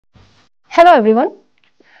Hello everyone.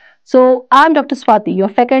 So I'm Dr. Swati, your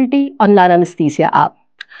faculty on Learn Anesthesia App.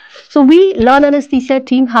 So we Learn Anesthesia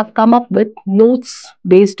team have come up with notes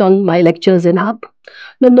based on my lectures in app.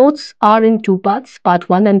 The notes are in two parts, part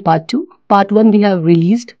 1 and part 2. Part 1 we have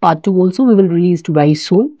released, part 2 also we will release very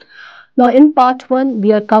soon. Now in part 1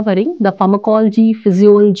 we are covering the pharmacology,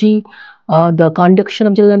 physiology, the conduction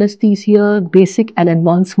of general anesthesia, basic and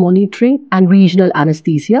advanced monitoring and regional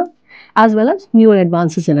anesthesia, as well as newer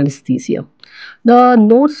advances in anesthesia. The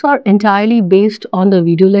notes are entirely based on the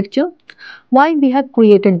video lecture. Why we have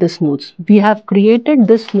created this notes? We have created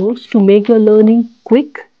this notes to make your learning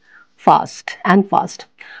quick, fast and fast.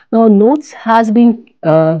 Now notes has been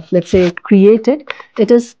let's say created.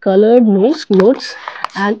 It is colored notes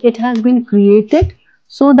and it has been created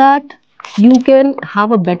so that you can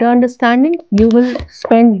have a better understanding. You will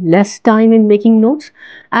spend less time in making notes,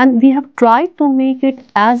 and we have tried to make it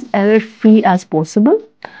as error free as possible.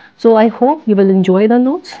 So I hope you will enjoy the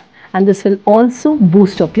notes, and this will also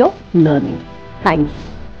boost up your learning. Thank you.